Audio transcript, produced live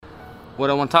What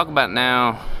I want to talk about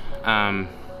now, I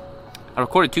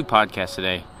recorded 2 podcasts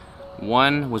today.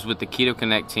 One was with the Keto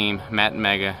Connect team, Matt and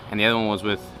Mega, and the other one was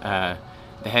with the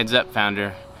Heads Up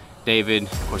founder, David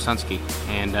Korsunski.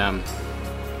 And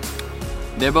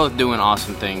they're both doing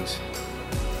awesome things.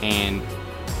 And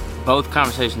both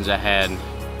conversations I had,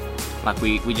 like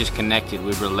we just connected,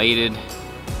 we related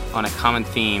on a common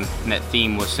theme, and that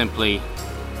theme was simply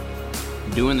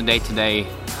doing the day-to-day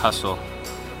hustle,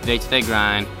 day-to-day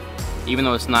grind, even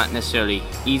though it's not necessarily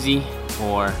easy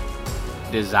or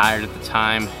desired at the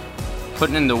time,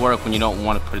 putting in the work when you don't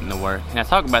want to put in the work. And I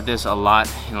talk about this a lot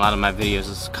in a lot of my videos.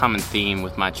 It's a common theme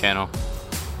with my channel.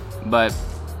 But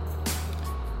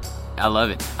I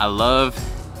love it. I love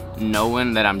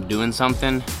knowing that I'm doing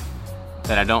something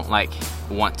that I don't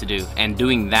want to do. And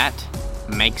doing that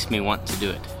makes me want to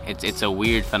do it. It's a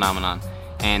weird phenomenon.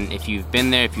 And if you've been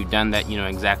there, if you've done that, you know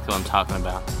exactly what I'm talking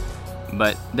about.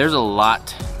 But there's a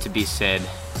lot to be said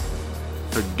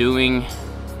for doing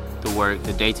the work,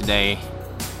 the day-to-day,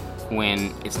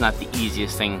 when it's not the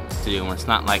easiest thing to do, when it's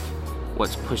not like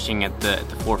what's pushing at the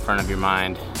forefront of your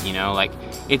mind. You know, like,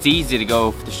 it's easy to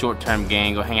go for the short-term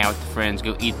gain, go hang out with the friends,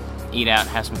 go eat out,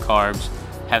 have some carbs,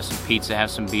 have some pizza, have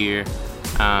some beer.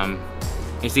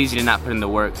 It's easy to not put in the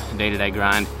work, the day-to-day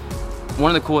grind.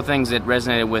 One of the cool things that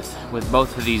resonated with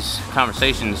both of these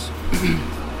conversations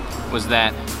was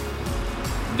that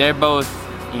they're both,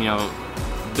 you know,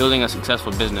 building a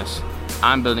successful business.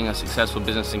 I'm building a successful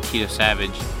business in Keto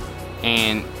Savage.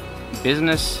 And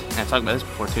business, and I've talked about this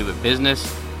before too, but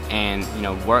business and, you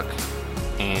know, work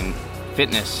and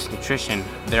fitness, nutrition,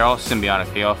 they're all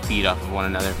symbiotic. They all feed off of one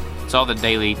another. It's all the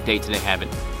daily, day-to-day habit.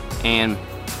 And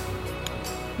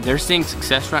they're seeing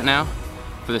success right now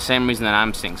for the same reason that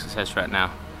I'm seeing success right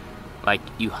now. Like,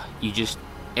 you just,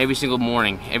 every single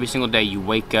morning, every single day, you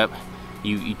wake up,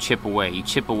 you chip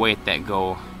away at that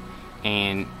goal.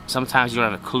 And sometimes you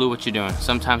don't have a clue what you're doing.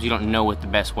 Sometimes you don't know what the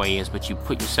best way is, but you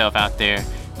put yourself out there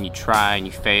and you try and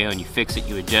you fail and you fix it,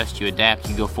 you adjust, you adapt,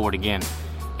 you go forward again.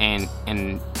 And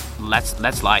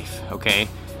that's life, okay?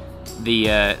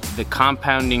 The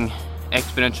compounding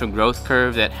exponential growth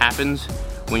curve that happens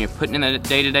when you're putting in that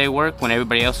day-to-day work, when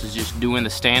everybody else is just doing the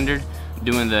standard,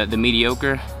 doing the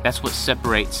mediocre, that's what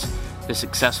separates the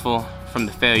successful from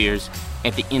the failures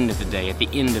at the end of the day, at the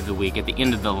end of the week, at the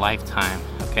end of the lifetime,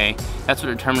 okay? That's what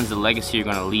determines the legacy you're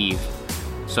gonna leave.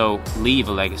 So leave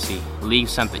a legacy. Leave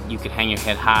something you can hang your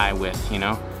head high with, you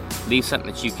know? Leave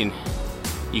something that you can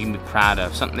be proud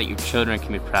of, something that your children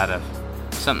can be proud of,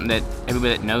 something that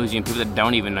everybody that knows you and people that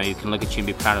don't even know you can look at you and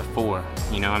be proud of for,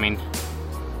 you know? I mean,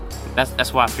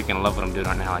 that's why I freaking love what I'm doing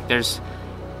right now. Like,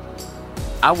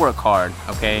 I work hard,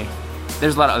 okay?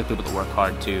 There's a lot of other people that work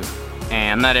hard too.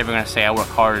 And I'm not ever going to say I work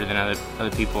harder than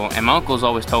other people. And my uncle's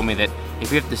always told me that if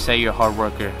you have to say you're a hard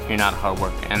worker, you're not a hard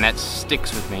worker. And that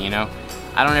sticks with me, you know?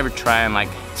 I don't ever try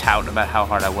and tout about how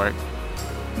hard I work.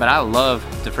 But I love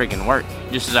to freaking work,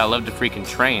 just as I love to freaking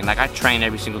train. Like, I train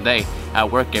every single day. I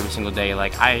work every single day.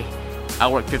 Like, I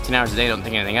work 15 hours a day, don't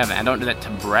think anything of it. I don't do that to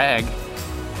brag,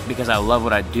 because I love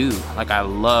what I do. Like, I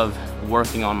love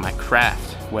working on my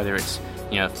craft, whether it's,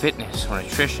 you know, fitness or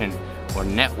nutrition or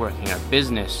networking or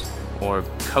business or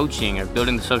coaching or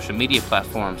building the social media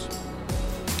platforms.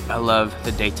 I love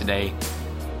the day-to-day,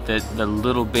 the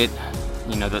little bit,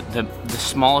 you know, the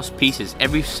smallest pieces.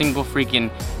 Every single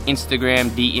freaking Instagram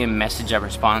DM message I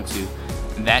respond to,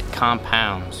 that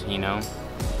compounds, you know.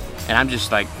 And I'm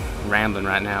just rambling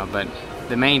right now, but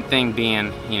the main thing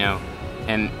being, you know,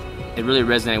 and it really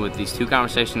resonated with these 2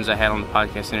 conversations I had on the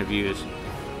podcast interviews.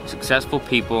 Successful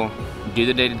people do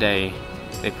the day-to-day.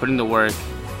 They put in the work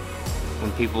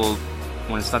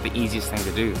when it's not the easiest thing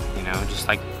to do, you know, just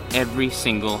every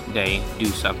single day, do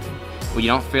something. When you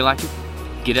don't feel like it,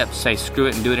 get up, say screw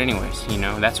it, and do it anyways, you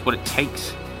know. That's what it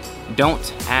takes.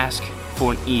 Don't ask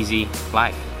for an easy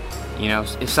life, you know.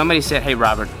 If somebody said, hey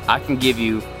Robert, I can give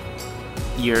you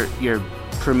your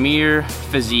premier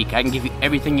physique, I can give you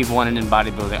everything you've wanted in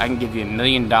bodybuilding, I can give you $1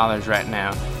 million right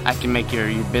now, I can make your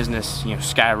business, you know,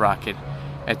 skyrocket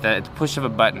at the push of a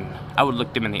button, I would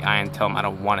look them in the eye and tell them I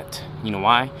don't want it. You know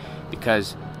why?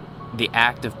 Because the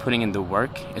act of putting in the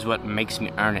work is what makes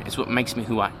me earn it. It's what makes me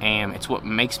who I am. It's what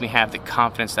makes me have the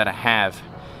confidence that I have.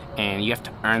 And you have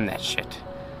to earn that shit.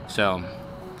 So,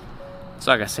 that's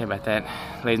all I gotta say about that.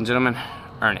 Ladies and gentlemen,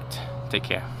 earn it. Take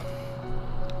care.